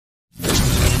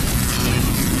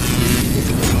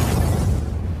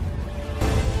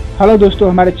Hello दोस्तों,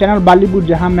 हमारे channel Bollywood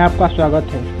जहां में आपका स्वागत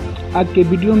है। आज के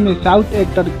वीडियो में साउथ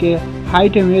एक्टर के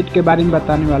हाइट एंड वेट के बारे में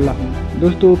बताने वाला हूं।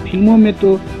 दोस्तों, फिल्मों में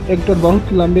तो एक्टर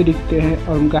बहुत लंबे दिखते हैं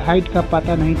और उनका हाइट का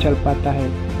पता नहीं चल पाता है,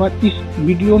 पर इस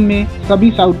वीडियो में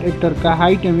सभी साउथ एक्टर का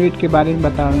हाइट एंड वेट के बारे में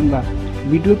बताऊंगा।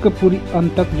 वीडियो को पूरी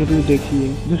अंत तक जरूर देखिए।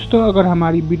 दोस्तों, अगर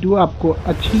हमारी वीडियो आपको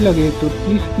अच्छी लगे तो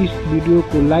प्लीज़ इस वीडियो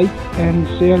को लाइक एंड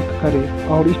शेयर करें,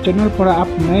 और इस चैनल पर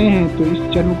आप नए हैं तो इस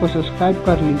चैनल को सब्सक्राइब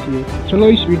कर लीजिए। चलो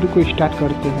इस वीडियो को स्टार्ट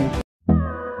करते हैं।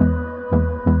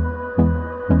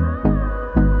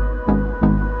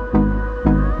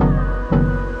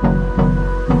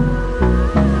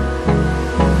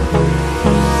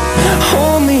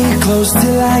 Close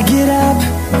till I get up,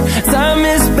 time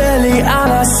is barely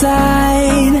on our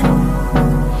side.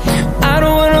 I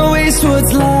don't wanna waste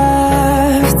what's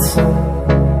left.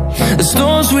 The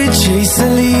storms we chase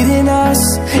are leading us,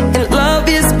 and love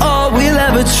is all we'll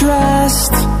ever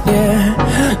trust. Yeah,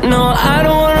 no, I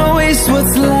don't wanna waste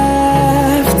what's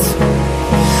left.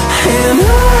 And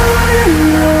on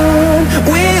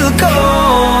we'll go,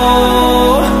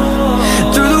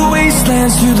 through the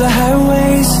wastelands, through the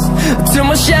highways, till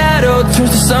my shadow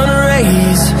turns to sun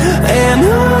rays. And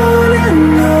on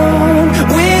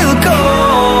we'll go,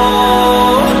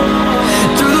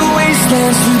 through the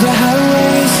wastelands, through the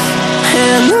highways,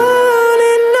 and on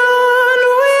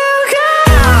we'll go.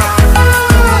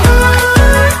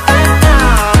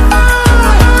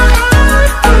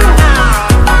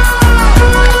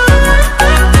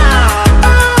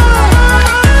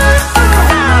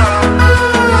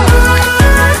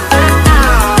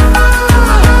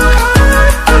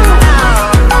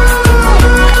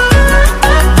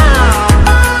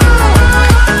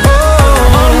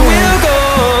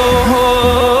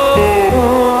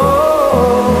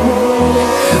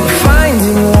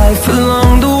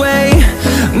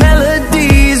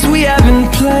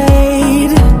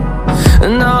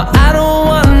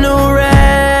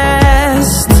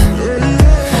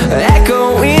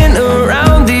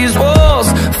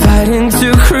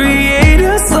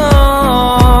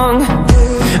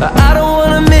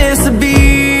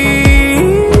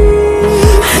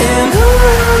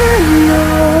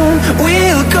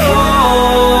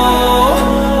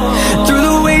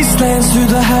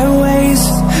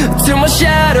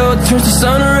 Turns to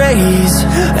sun rays,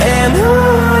 and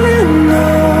on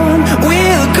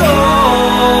we'll go,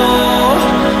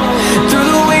 through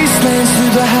the wastelands,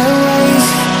 through the highways,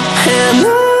 and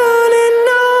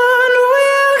on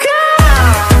we'll go.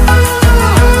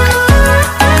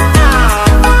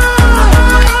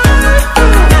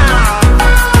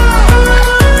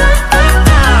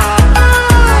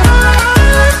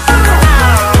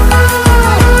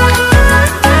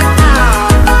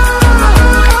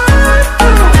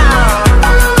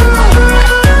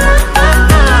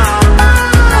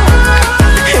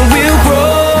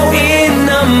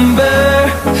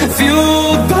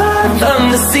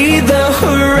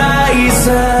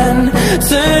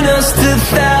 Turn us to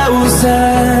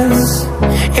thousands,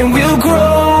 and we'll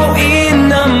grow in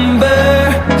number,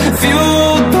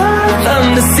 fueled by them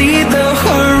to see the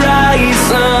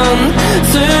horizon.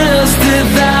 Turn us to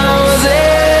thousands,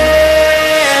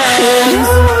 and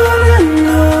on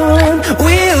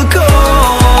we'll go,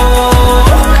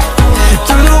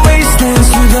 through the wastelands,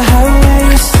 through the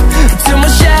highways, till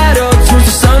my shadow turns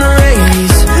to sun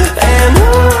rays. And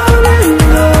on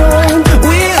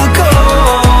we'll go,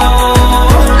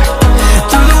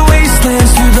 through the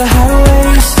wastelands, through the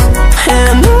highways,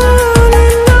 and on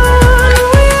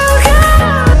we'll go.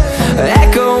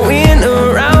 Echoing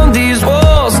around these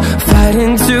walls,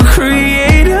 fighting to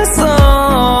create a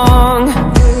song.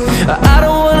 I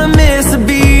don't wanna miss a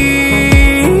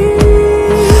beat.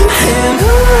 And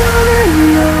on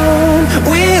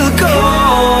we'll go,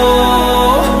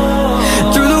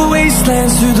 through the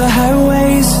wastelands, through the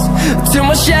highways, till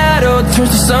my shadow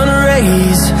turns to sun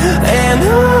rays. And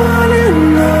on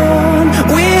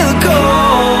we'll go,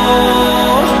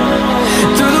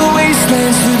 through the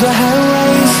wastelands, through the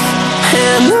highways,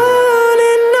 and on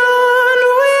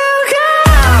we'll go.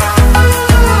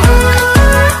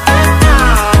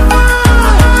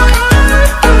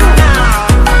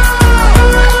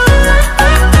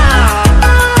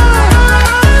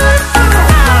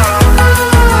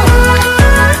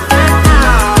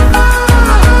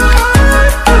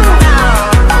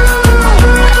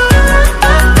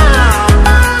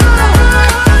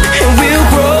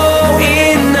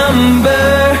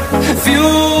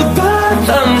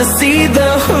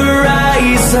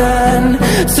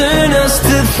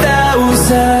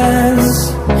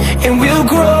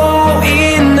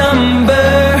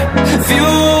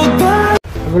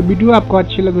 अगर video आपको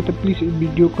अच्छी लगे तो please इस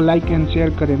video को like and share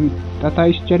करें तथा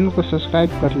इस चैनल को सब्सक्राइब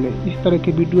कर लें। इस तरह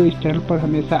के वीडियो इस चैनल पर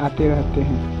हमेशा आते रहते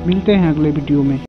हैं। मिलते हैं अगले वीडियो में।